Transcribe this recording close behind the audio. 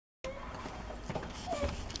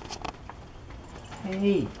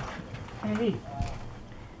Hey. Hey.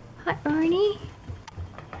 Hi, Ernie.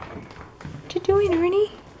 What you doing,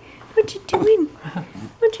 Ernie? What you doing?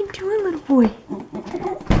 What you doing, little boy?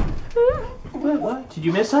 What? Did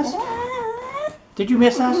you miss us? Did you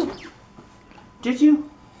miss us? Did you?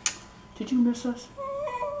 Did you miss us?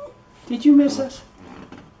 Did you miss us?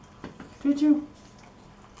 Did you?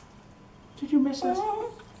 Did you miss us?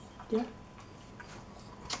 Yeah.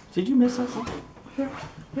 Did you miss us? Yeah.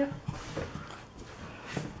 Yeah.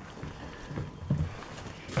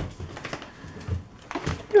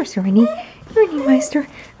 There's Ernie. Ernie Meister.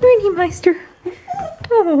 Ernie Meister.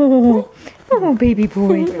 Oh, baby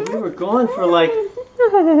boy. We were gone for like... We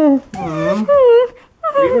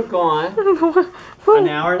were gone an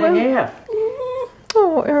hour and a half.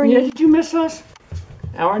 Oh, Ernie. Yeah, did you miss us?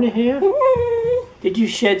 Hour and a half? Did you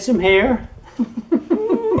shed some hair?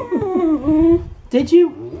 Did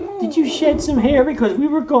you? Did you shed some hair because we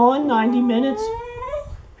were gone 90 minutes?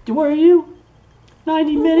 Were you?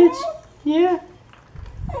 90 minutes? Yeah?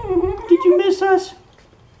 Did you miss us?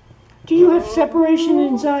 Do you have separation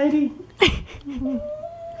anxiety? Yeah.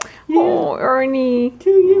 Oh, Ernie. Do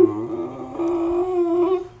you?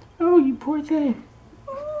 Oh, you poor thing.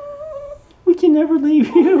 We can never leave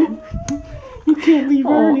you. You can't leave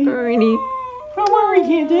Ernie. Oh, Ernie. Don't worry, he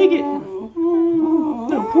can't take it.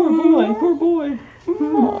 No, poor boy, poor boy.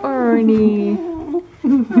 Oh, Ernie.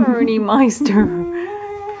 Ernie Meister.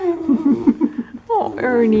 Oh,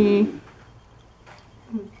 Ernie.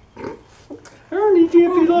 Ernie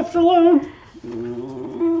can't be left alone.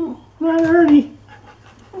 Not Ernie.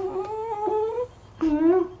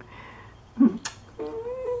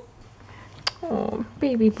 Oh,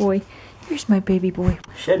 baby boy. Here's my baby boy.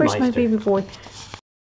 Shed Where's my Meister. baby boy?